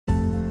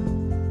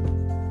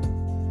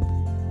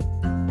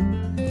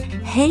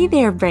Hey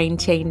there, Brain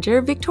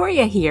Changer.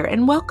 Victoria here,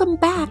 and welcome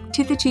back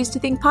to the Choose to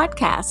Think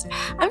podcast.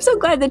 I'm so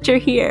glad that you're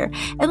here.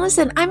 And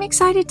listen, I'm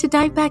excited to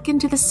dive back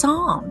into the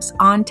Psalms.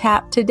 On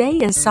tap today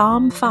is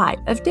Psalm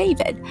 5 of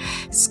David.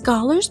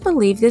 Scholars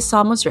believe this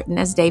psalm was written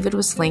as David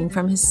was fleeing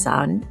from his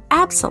son,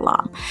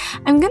 Absalom.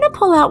 I'm going to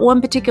pull out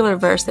one particular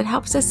verse that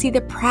helps us see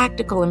the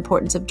practical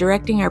importance of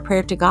directing our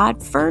prayer to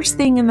God first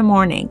thing in the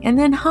morning, and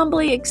then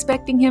humbly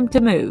expecting Him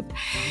to move.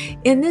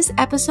 In this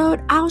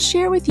episode, I'll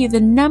share with you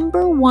the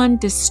number one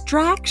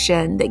distraction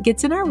that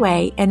gets in our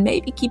way and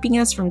maybe keeping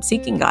us from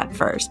seeking God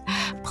first.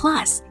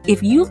 Plus,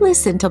 if you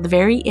listen till the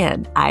very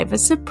end, I have a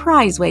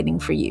surprise waiting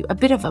for you, a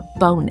bit of a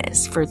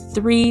bonus for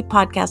 3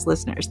 podcast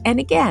listeners.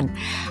 And again,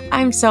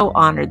 I'm so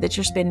honored that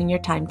you're spending your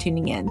time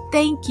tuning in.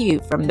 Thank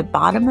you from the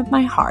bottom of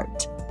my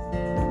heart.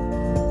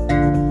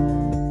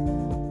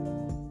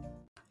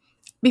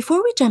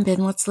 Before we jump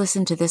in, let's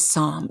listen to this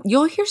psalm.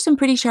 You'll hear some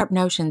pretty sharp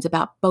notions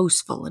about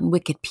boastful and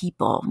wicked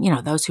people,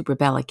 those who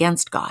rebel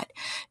against God.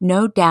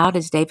 No doubt,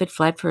 as David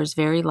fled for his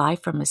very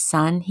life from his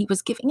son, he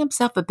was giving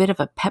himself a bit of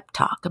a pep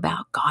talk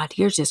about God,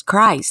 here's his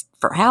Christ,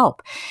 for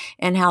help,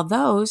 and how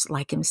those,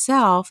 like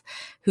himself,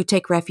 who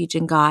take refuge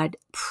in God,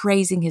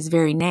 praising his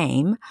very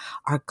name,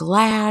 are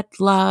glad,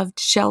 loved,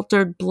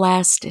 sheltered,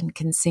 blessed, and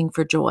can sing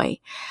for joy.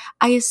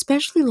 I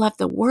especially love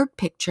the word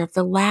picture of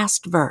the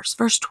last verse,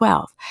 verse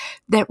 12,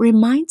 that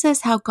reminds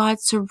us how God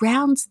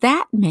surrounds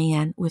that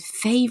man with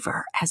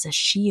favor as a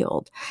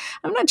shield.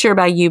 I'm not sure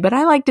about you, but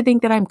I like to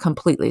think that I'm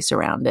completely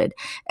surrounded,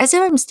 as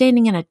if I'm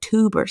standing in a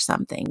tube or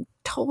something,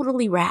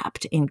 totally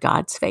wrapped in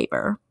God's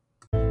favor.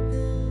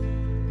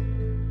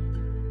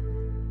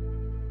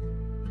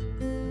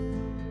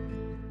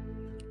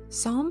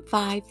 Psalm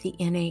 5, the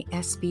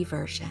NASB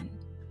version.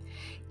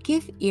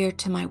 Give ear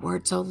to my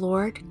words, O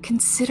Lord.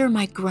 Consider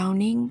my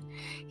groaning.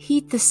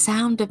 Heed the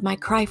sound of my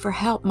cry for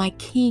help, my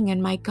King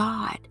and my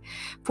God.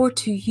 For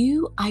to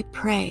you I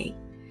pray.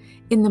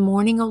 In the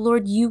morning, O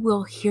Lord, you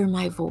will hear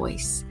my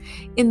voice.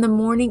 In the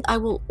morning, I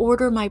will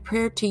order my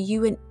prayer to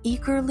you and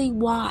eagerly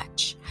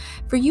watch.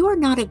 For you are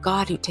not a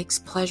God who takes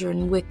pleasure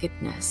in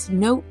wickedness.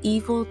 No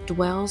evil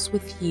dwells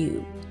with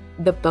you.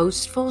 The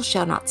boastful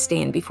shall not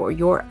stand before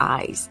your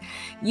eyes.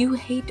 You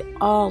hate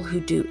all who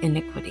do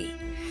iniquity.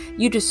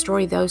 You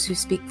destroy those who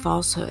speak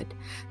falsehood.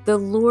 The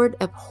Lord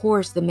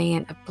abhors the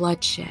man of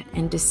bloodshed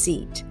and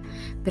deceit.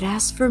 But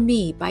as for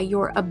me, by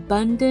your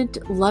abundant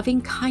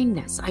loving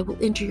kindness, I will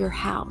enter your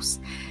house.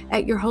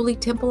 At your holy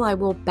temple, I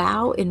will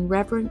bow in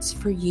reverence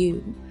for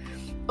you.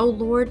 O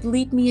Lord,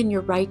 lead me in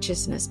your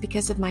righteousness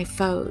because of my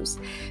foes.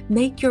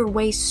 Make your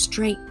way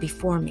straight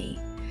before me.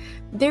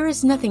 There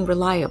is nothing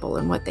reliable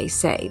in what they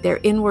say. Their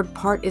inward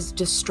part is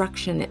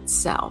destruction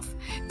itself.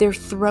 Their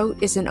throat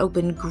is an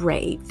open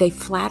grave. They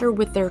flatter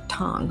with their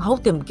tongue.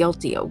 Hold them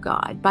guilty, O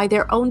God. By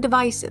their own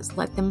devices,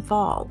 let them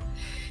fall.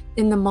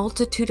 In the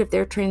multitude of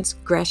their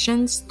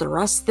transgressions,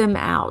 thrust them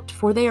out,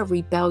 for they are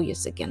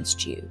rebellious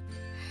against you.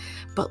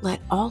 But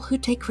let all who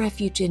take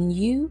refuge in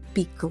you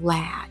be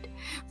glad.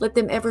 Let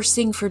them ever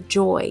sing for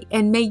joy,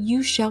 and may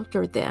you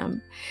shelter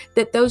them,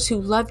 that those who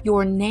love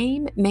your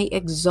name may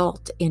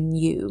exult in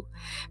you.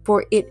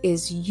 For it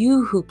is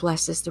you who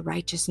blesses the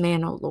righteous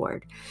man, O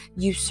Lord.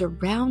 You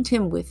surround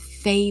him with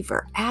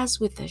favor as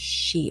with a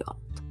shield.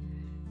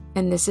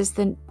 And this is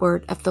the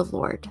word of the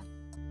Lord.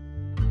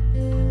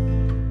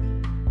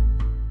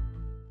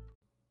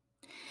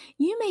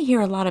 You may hear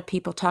a lot of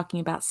people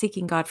talking about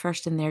seeking God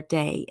first in their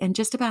day and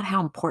just about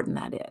how important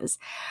that is.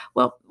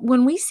 Well,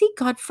 when we seek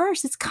God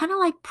first, it's kind of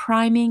like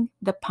priming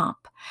the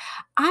pump.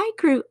 I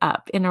grew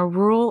up in a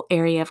rural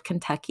area of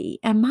Kentucky,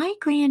 and my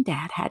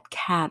granddad had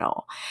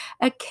cattle.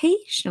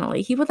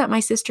 Occasionally, he would let my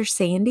sister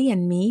Sandy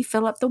and me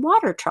fill up the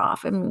water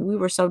trough, and we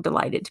were so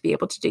delighted to be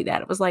able to do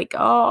that. It was like,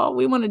 oh,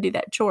 we want to do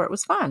that chore. It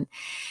was fun.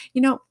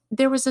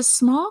 There was a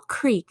small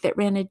creek that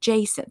ran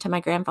adjacent to my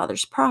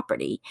grandfather's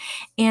property.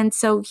 And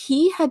so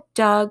he had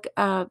dug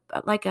a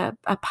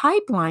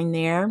pipeline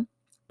there,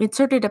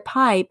 inserted a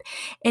pipe,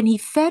 and he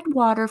fed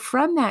water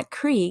from that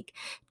creek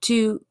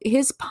to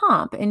his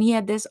pump. And he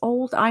had this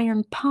old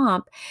iron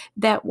pump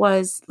that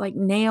was like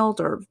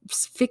nailed or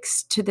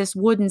fixed to this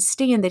wooden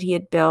stand that he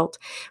had built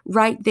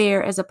right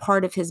there as a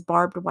part of his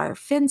barbed wire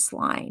fence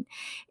line.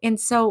 And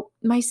so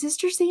my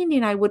sister Sandy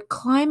and I would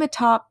climb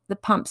atop the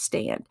pump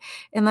stand.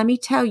 And let me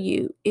tell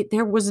you,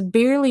 there was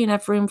barely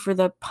enough room for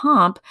the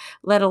pump,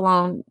 let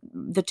alone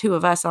the two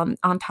of us on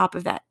top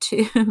of that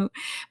too. But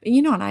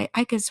and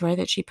I could swear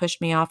that she pushed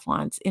me off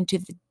once into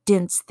the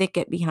dense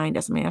thicket behind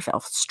us. I mean, I fell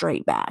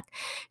straight back.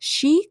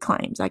 She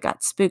claims I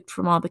got spooked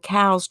from all the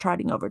cows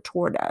trotting over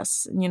toward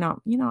us.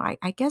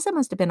 I guess it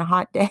must have been a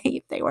hot day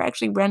if they were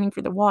actually running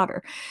for the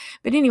water.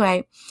 But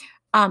anyway,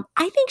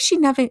 I think she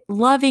never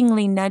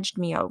lovingly nudged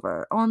me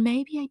over, or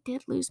maybe I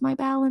did lose my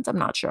balance. I'm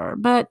not sure,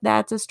 but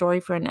that's a story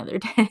for another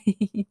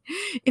day.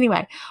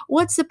 Anyway,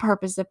 what's the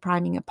purpose of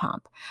priming a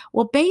pump?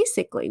 Well,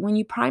 basically, when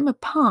you prime a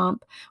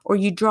pump or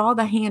you draw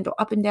the handle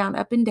up and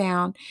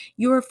down,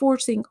 you are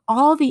forcing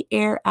all the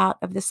air out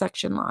of the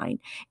suction line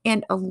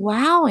and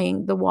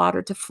allowing the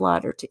water to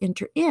flood or to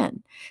enter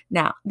in.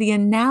 Now, the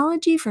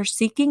analogy for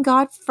seeking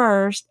God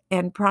first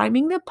and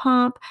priming the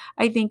pump,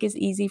 I think, is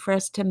easy for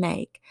us to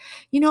make.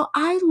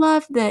 I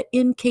love the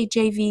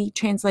NKJV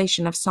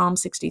translation of Psalm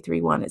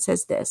 63:1. It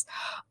says this: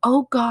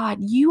 "Oh God,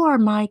 you are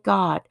my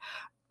God.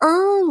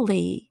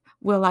 Early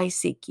will I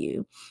seek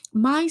you.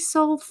 My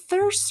soul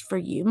thirsts for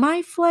you.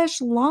 My flesh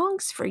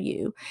longs for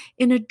you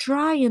in a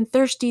dry and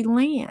thirsty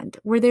land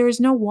where there is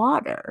no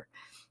water."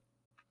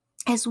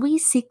 As we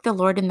seek the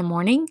Lord in the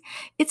morning,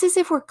 it's as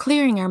if we're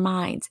clearing our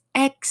minds,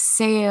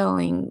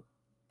 exhaling,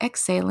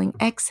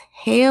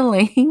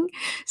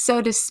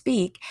 so to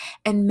speak,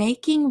 and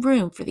making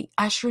room for the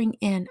ushering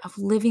in of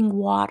living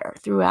water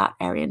throughout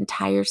our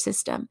entire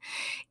system.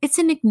 It's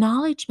an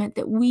acknowledgement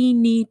that we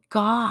need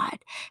God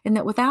and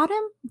that without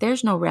Him,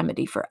 there's no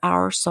remedy for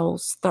our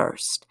soul's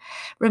thirst.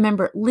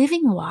 Remember,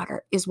 living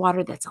water is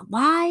water that's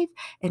alive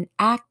and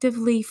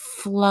actively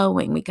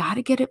flowing. We got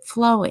to get it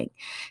flowing.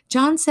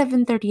 John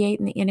 7:38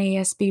 in the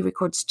NASB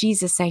records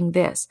Jesus saying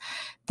this: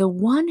 "The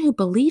one who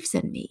believes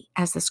in me,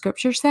 as the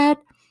scripture said,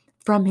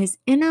 from his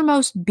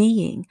innermost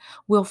being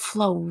will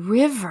flow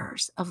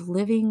rivers of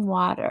living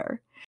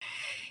water."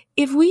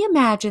 If we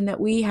imagine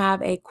that we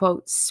have a,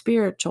 quote,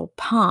 spiritual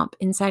pump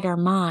inside our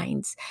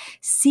minds,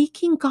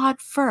 seeking God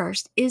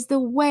first is the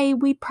way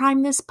we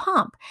prime this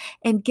pump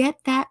and get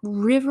that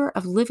river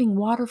of living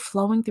water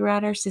flowing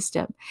throughout our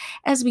system.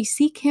 As we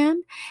seek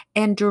Him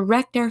and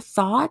direct our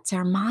thoughts,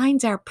 our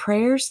minds, our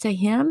prayers to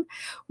Him,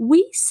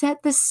 we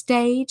set the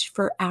stage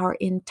for our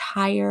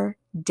entire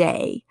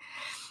day.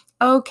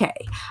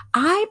 Okay,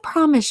 I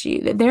promise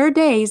you that there are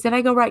days that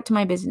I go right to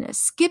my business,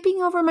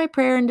 skipping over my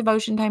prayer and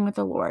devotion time with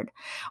the Lord.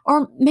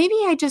 Or maybe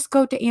I just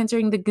go to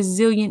answering the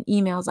gazillion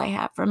emails I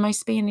have from my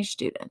Spanish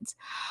students.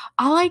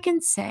 All I can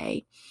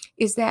say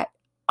is that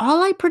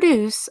all I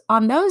produce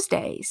on those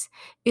days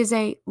is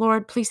a,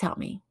 "Lord, please help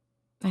me."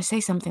 I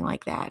say something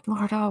like that.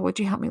 "Lord, oh, would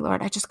you help me,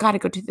 Lord? I just got to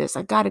go do this.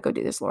 I got to go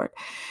do this, Lord."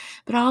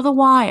 But all the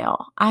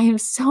while, I am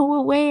so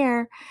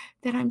aware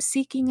that I'm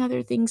seeking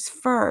other things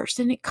first.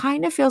 And it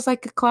kind of feels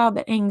like a cloud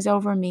that hangs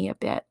over me a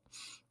bit.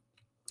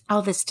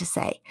 All this to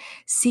say,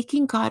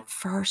 seeking God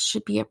first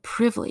should be a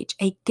privilege,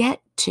 a get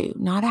to,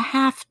 not a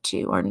have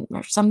to, or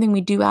something we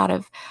do out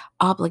of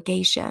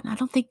obligation. I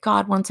don't think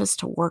God wants us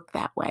to work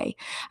that way.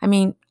 I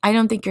mean, I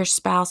don't think your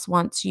spouse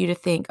wants you to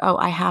think, "Oh,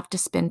 I have to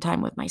spend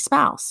time with my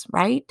spouse,"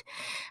 right?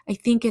 I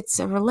think it's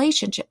a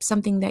relationship,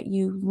 something that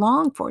you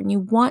long for and you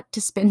want to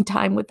spend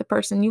time with the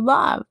person you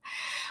love.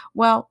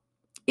 Well,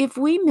 if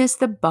we miss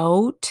the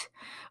boat,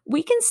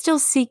 we can still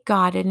seek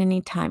God at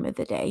any time of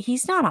the day.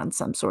 He's not on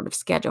some sort of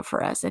schedule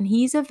for us, and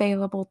He's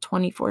available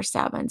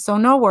 24/7. So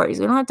no worries.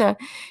 We don't have to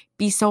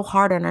be so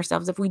hard on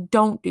ourselves if we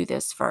don't do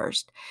this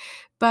first.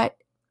 But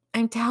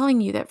I'm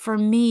telling you that for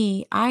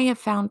me, I have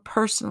found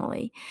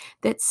personally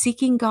that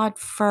seeking God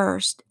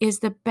first is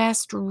the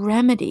best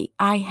remedy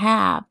I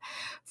have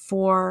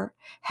for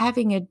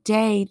having a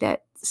day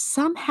that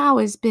somehow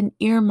has been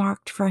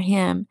earmarked for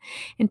Him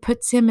and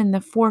puts Him in the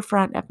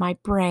forefront of my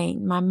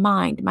brain, my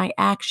mind, my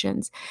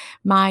actions,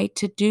 my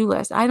to-do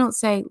list. I don't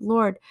say,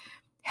 "Lord,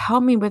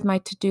 help me with my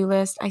to-do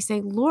list." I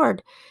say,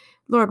 Lord,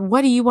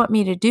 what do you want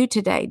me to do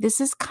today?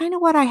 This is kind of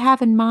what I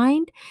have in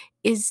mind.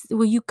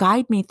 Will you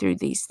guide me through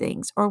these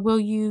things, or will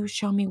you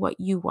show me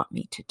what you want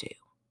me to do?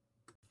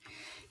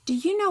 Do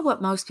you know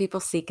what most people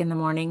seek in the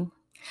morning?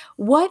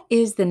 What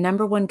is the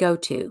number one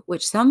go-to,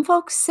 which some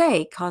folks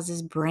say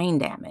causes brain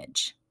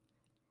damage?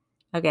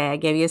 Okay, I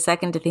gave you a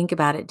second to think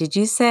about it. Did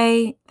you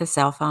say the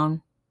cell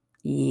phone?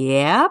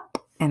 Yep,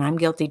 and I'm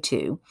guilty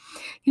too.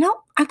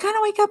 I kind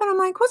of wake up and I'm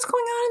like, what's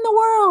going on in the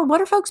world?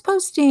 What are folks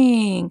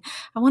posting?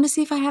 I want to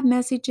see if I have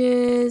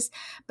messages.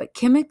 But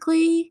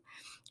chemically,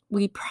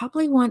 we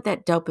probably want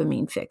that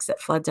dopamine fix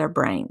that floods our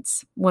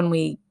brains when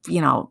we,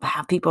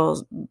 have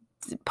people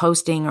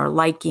posting or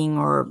liking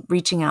or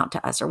reaching out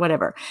to us or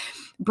whatever.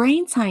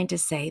 Brain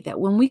scientists say that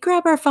when we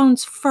grab our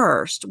phones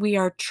first, we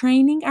are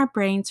training our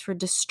brains for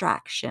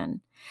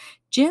distraction.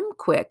 Jim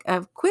Quick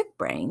of Quick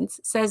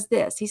Brains says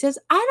this. He says,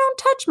 "I don't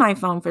touch my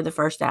phone for the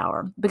first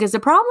hour because the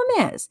problem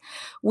is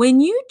when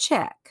you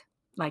check,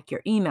 like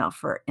your email,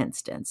 for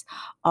instance,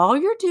 all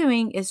you're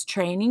doing is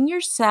training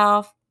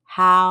yourself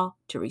how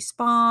to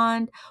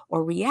respond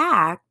or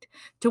react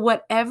to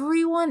what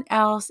everyone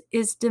else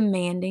is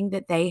demanding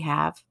that they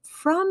have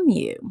from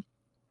you."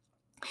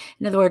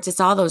 In other words, it's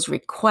all those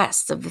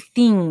requests of the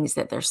things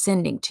that they're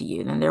sending to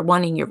you, and they're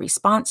wanting your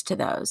response to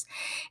those.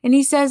 And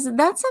he says,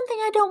 that's something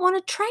I don't want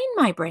to train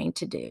my brain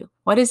to do.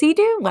 What does he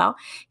do? Well,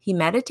 he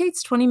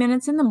meditates 20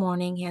 minutes in the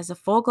morning. He has a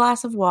full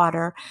glass of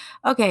water.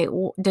 Okay,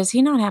 does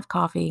he not have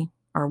coffee?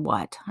 or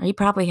what? He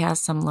probably has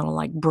some little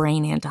like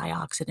brain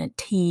antioxidant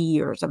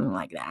tea or something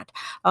like that.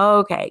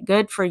 Okay,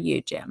 good for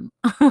you, Jim.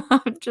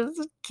 I'm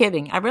just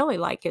kidding. I really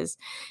like his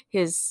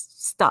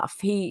stuff.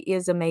 He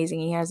is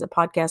amazing. He has a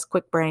podcast,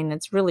 Quick Brain.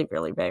 It's really,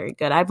 really very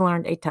good. I've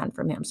learned a ton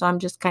from him. So I'm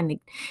just kind of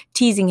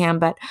teasing him.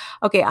 But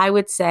okay, I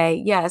would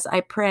say, yes,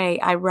 I pray,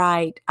 I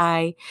write,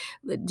 I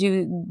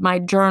do my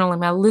journaling,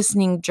 my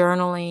listening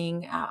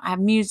journaling. I have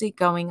music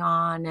going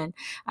on, and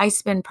I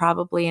spend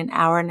probably an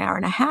hour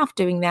and a half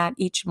doing that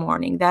each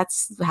morning.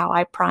 That's how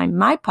I prime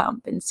my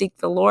pump and seek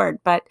the Lord.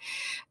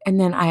 And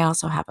then I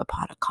also have a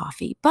pot of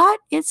coffee, but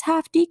it's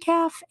half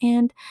decaf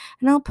and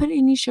I don't put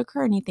any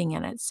sugar or anything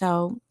in it.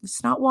 So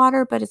it's not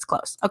water, but it's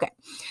close. Okay.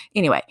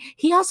 Anyway,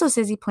 he also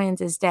says he plans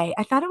his day.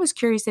 I thought it was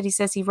curious that he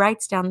says he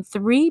writes down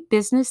 3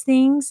 business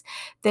things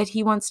that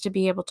he wants to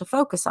be able to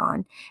focus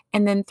on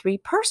and then 3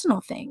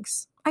 personal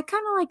things. I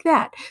kind of like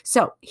that.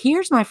 So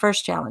here's my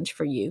first challenge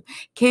for you.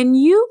 Can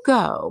you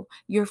go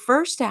your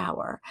first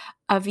hour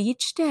of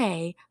each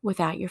day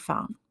without your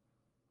phone?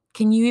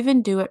 Can you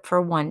even do it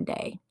for 1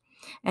 day?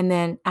 And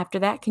then after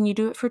that, can you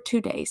do it for 2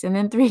 days and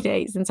then 3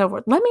 days and so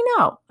forth? Let me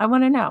know. I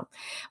want to know.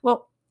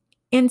 Well,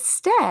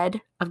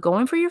 instead of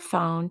going for your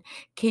phone,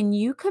 can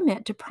you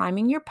commit to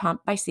priming your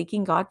pump by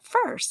seeking God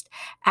first,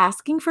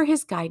 asking for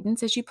his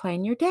guidance as you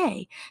plan your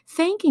day,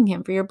 thanking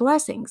him for your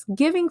blessings,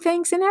 giving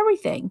thanks in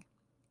everything?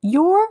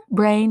 Your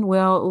brain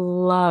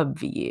will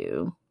love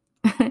you.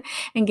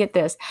 And get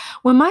this,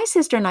 when my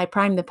sister and I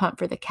primed the pump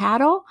for the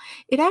cattle,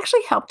 it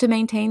actually helped to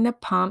maintain the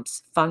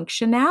pump's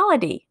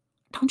functionality.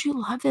 Don't you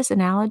love this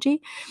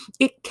analogy?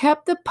 It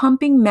kept the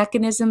pumping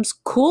mechanisms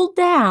cooled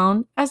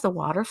down as the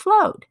water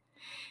flowed.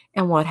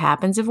 And what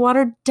happens if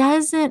water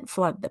doesn't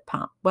flood the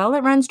pump? Well,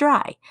 it runs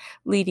dry,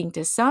 leading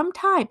to some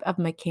type of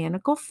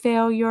mechanical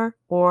failure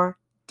or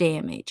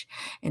damage.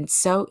 And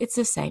so it's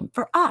the same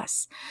for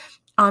us.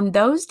 On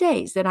those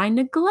days that I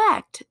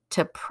neglect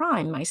to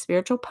prime my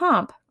spiritual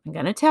pump, I'm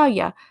going to tell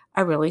you,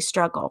 I really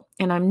struggle.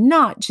 And I'm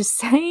not just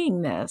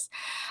saying this.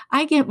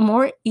 I get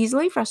more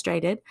easily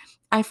frustrated.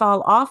 I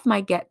fall off my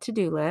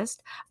get-to-do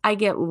list. I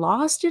get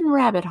lost in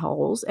rabbit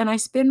holes, and I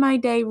spend my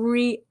day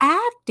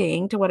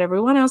reacting to what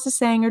everyone else is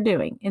saying or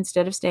doing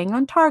instead of staying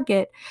on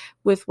target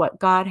with what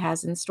God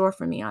has in store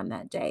for me on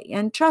that day.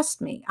 And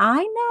trust me,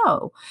 I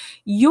know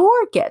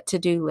your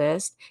get-to-do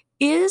list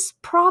is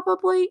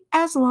probably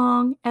as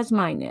long as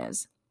mine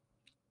is.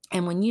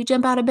 And when you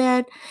jump out of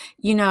bed,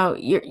 you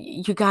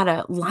got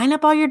to line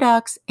up all your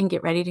ducks and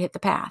get ready to hit the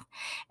path.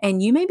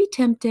 And you may be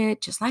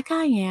tempted, just like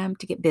I am,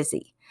 to get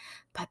busy.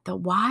 But the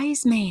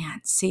wise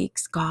man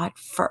seeks God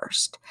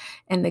first.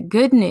 And the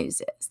good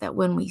news is that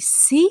when we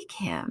seek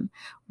him,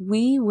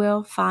 we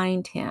will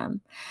find him.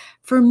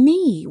 For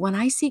me, when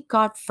I seek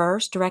God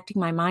first, directing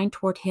my mind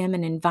toward him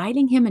and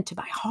inviting him into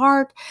my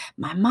heart,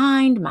 my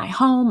mind, my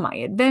home, my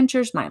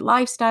adventures, my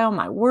lifestyle,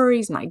 my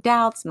worries, my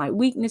doubts, my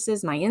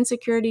weaknesses, my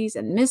insecurities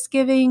and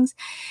misgivings,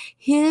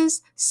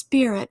 his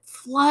spirit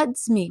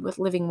floods me with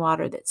living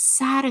water that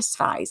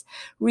satisfies,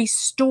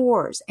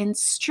 restores, and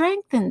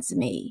strengthens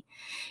me.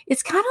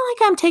 It's kind of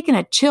like I'm taking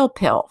a chill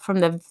pill from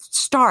the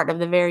start of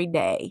the very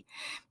day.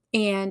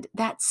 And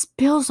that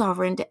spills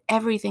over into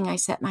everything I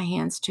set my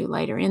hands to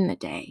later in the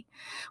day.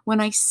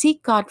 When I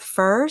seek God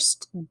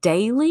first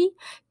daily,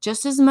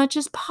 just as much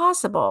as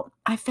possible,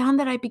 I found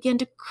that I began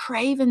to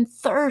crave and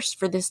thirst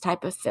for this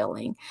type of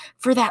filling,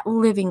 for that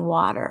living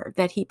water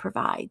that he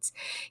provides.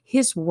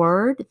 His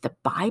word, the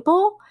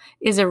Bible,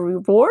 is a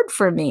reward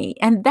for me.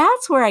 And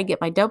that's where I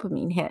get my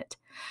dopamine hit.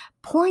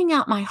 Pouring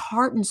out my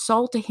heart and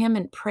soul to him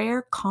in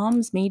prayer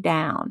calms me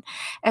down,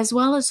 as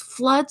well as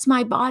floods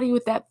my body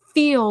with that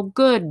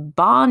feel-good,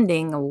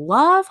 bonding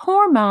love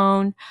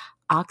hormone,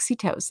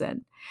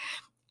 oxytocin.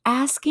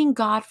 Asking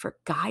God for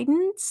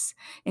guidance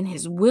and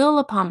his will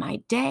upon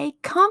my day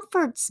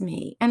comforts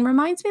me and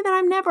reminds me that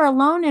I'm never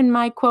alone in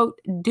my,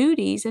 quote,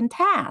 duties and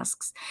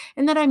tasks,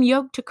 and that I'm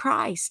yoked to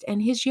Christ,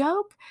 and his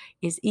yoke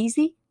is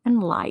easy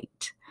and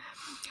light.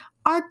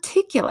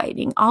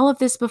 Articulating all of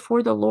this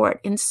before the Lord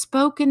in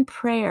spoken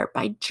prayer,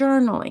 by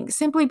journaling,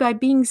 simply by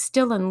being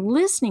still and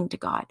listening to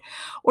God,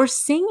 or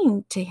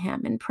singing to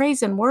him in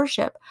praise and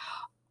worship,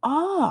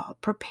 all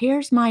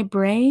prepares my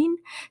brain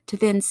to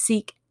then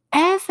seek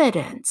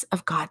evidence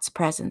of God's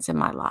presence in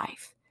my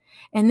life.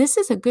 And this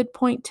is a good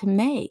point to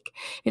make.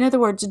 In other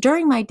words,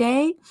 during my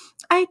day,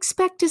 I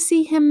expect to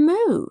see him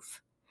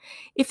move.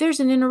 If there's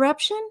an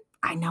interruption,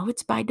 I know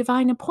it's by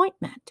divine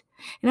appointment,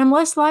 and I'm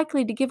less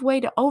likely to give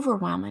way to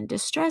overwhelm and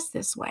distress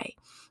this way.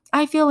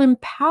 I feel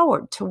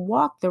empowered to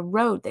walk the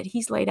road that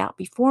he's laid out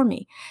before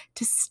me,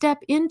 to step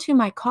into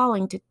my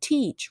calling to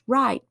teach,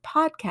 write,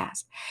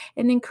 podcast,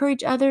 and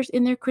encourage others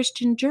in their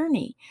Christian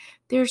journey.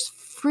 There's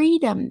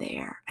freedom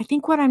there. I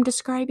think what I'm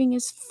describing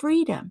is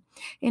freedom,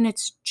 and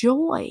it's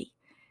joy.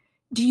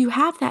 Do you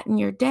have that in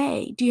your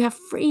day? Do you have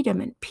freedom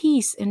and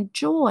peace and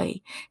joy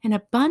and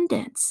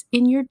abundance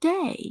in your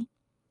day?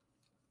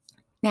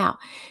 Now,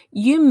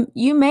 you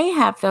may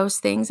have those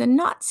things and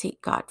not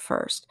seek God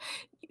first.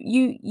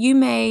 You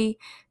may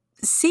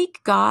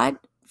seek God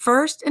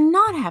first and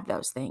not have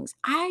those things.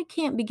 I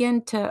can't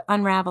begin to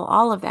unravel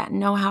all of that and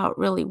know how it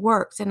really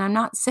works. And I'm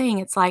not saying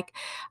it's like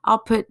I'll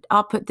put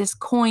this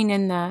coin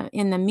in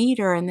the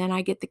meter and then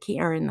I get the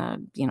key, or in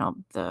the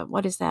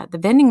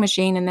vending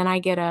machine, and then I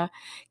get a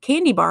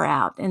candy bar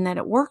out, and that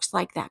it works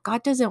like that.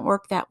 God doesn't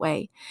work that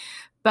way.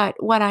 But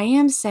what I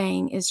am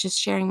saying is just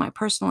sharing my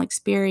personal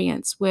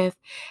experience with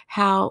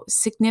how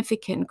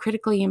significant and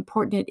critically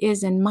important it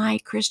is in my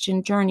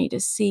Christian journey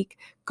to seek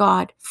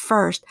God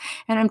first.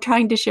 And I'm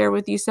trying to share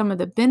with you some of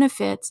the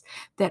benefits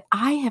that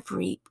I have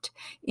reaped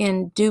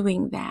in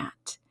doing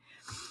that.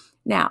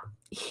 Now,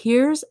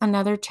 here's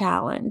another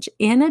challenge.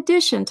 In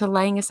addition to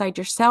laying aside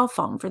your cell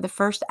phone for the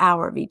first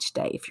hour of each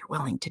day, if you're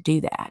willing to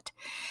do that,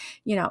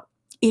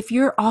 if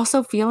you're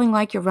also feeling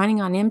like you're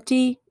running on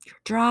empty, you're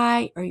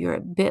dry, or you're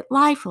a bit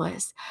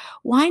lifeless,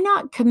 why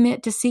not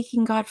commit to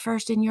seeking God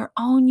first in your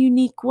own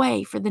unique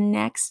way for the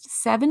next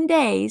 7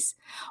 days?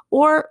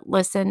 Or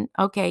listen,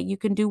 okay, you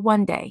can do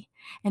 1 day,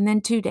 and then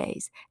 2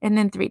 days, and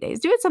then 3 days.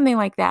 Do it something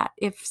like that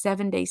if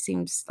 7 days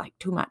seems like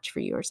too much for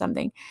you or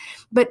something.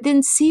 But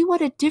then see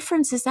what a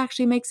difference this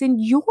actually makes in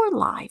your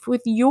life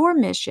with your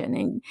mission,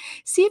 and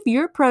see if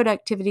your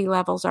productivity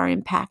levels are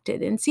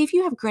impacted, and see if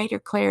you have greater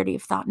clarity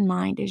of thought and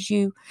mind as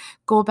you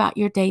go about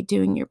your day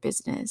doing your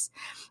business.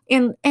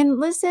 And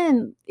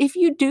listen, if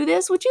you do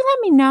this, would you let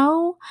me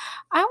know?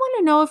 I want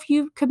to know if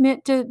you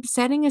commit to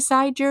setting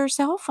aside your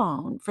cell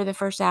phone for the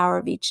first hour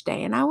of each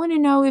day. And I want to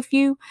know if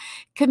you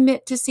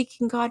commit to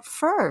seeking God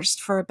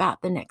first for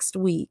about the next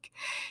week.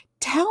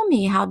 Tell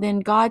me how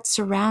then God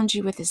surrounds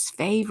you with his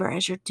favor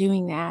as you're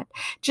doing that.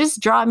 Just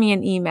drop me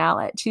an email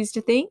at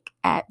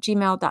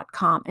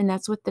choosetothink@gmail.com, and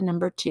that's with the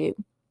number 2.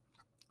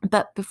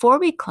 But before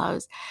we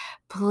close,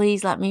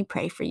 please let me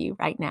pray for you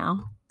right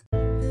now.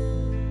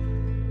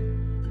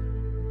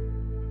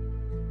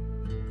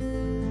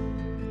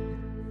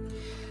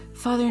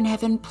 Father in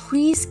heaven,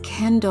 please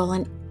kindle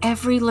in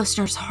every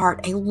listener's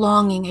heart a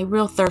longing, a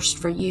real thirst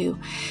for you.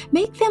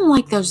 Make them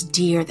like those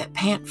deer that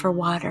pant for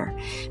water.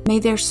 May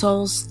their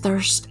souls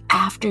thirst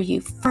after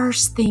you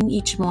first thing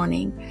each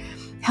morning.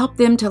 Help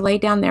them to lay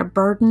down their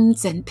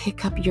burdens and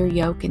pick up your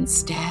yoke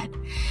instead.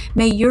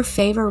 May your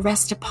favor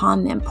rest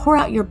upon them. Pour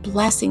out your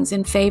blessings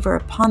and favor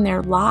upon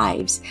their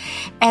lives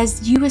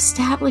as you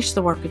establish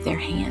the work of their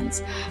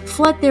hands.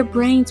 Flood their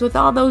brains with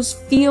all those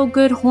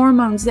feel-good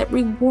hormones that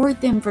reward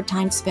them for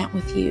time spent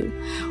with you.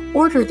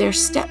 Order their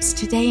steps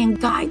today and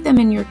guide them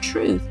in your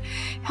truth.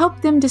 Help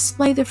them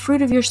display the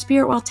fruit of your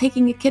spirit while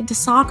taking a kid to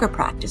soccer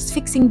practice,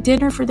 fixing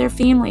dinner for their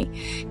family,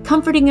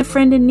 comforting a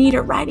friend in need,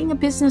 or writing a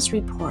business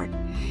report.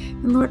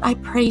 And Lord, I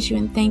praise you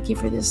and thank you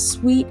for this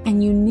sweet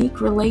and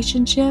unique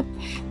relationship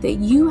that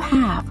you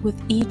have with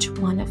each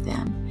one of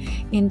them.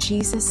 In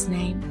Jesus'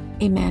 name,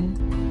 amen.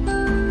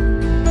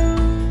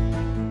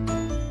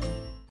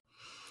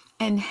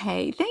 And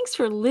hey, thanks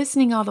for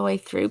listening all the way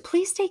through.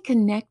 Please stay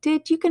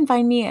connected. You can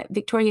find me at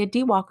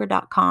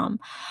victoriadwalker.com.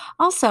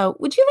 Also,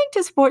 would you like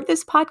to support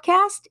this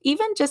podcast,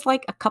 even just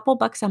like a couple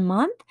bucks a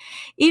month?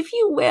 If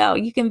you will,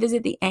 you can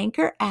visit the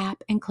Anchor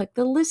app and click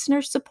the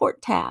Listener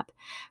Support tab.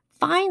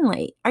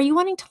 Finally, are you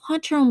wanting to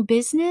launch your own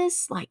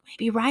business? Like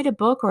maybe write a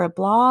book or a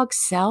blog,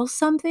 sell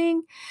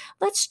something?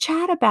 Let's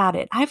chat about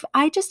it.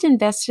 I just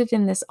invested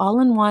in this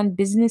all-in-one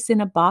business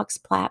in a box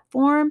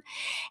platform,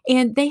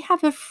 and they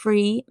have a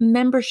free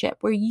membership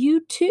where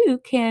you too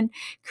can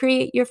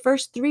create your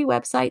first 3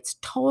 websites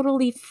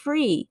totally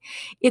free.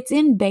 It's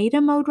in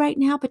beta mode right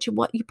now, but you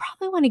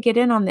probably want to get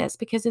in on this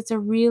because it's a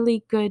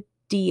really good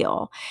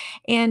deal.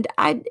 And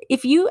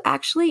if you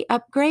actually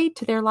upgrade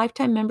to their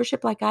lifetime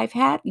membership like I've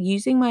had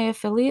using my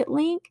affiliate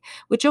link,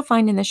 which you'll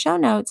find in the show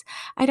notes,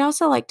 I'd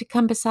also like to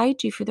come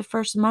beside you for the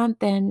first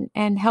month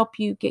and help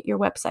you get your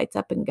websites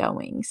up and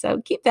going.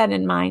 So keep that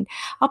in mind.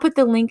 I'll put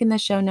the link in the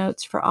show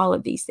notes for all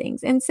of these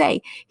things and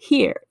say,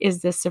 here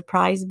is the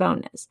surprise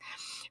bonus.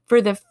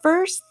 For the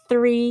first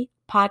 3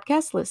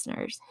 podcast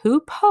listeners who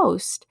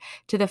post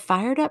to the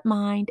Fired Up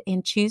Mind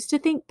and Choose to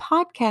Think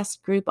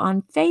podcast group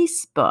on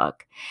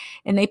Facebook,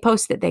 and they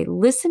post that they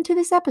listened to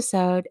this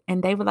episode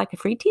and they would like a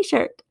free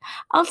t-shirt,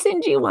 I'll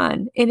send you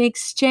one in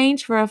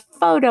exchange for a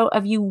photo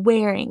of you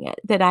wearing it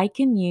that I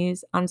can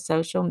use on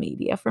social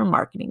media for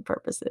marketing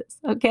purposes.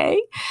 Okay?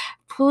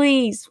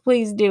 Please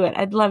do it.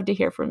 I'd love to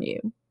hear from you.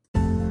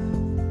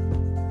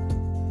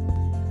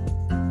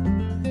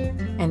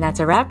 And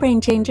that's a wrap,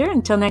 Brain Changer.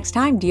 Until next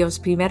time, Dios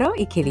primero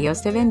y que Dios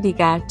te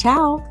bendiga.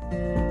 Ciao.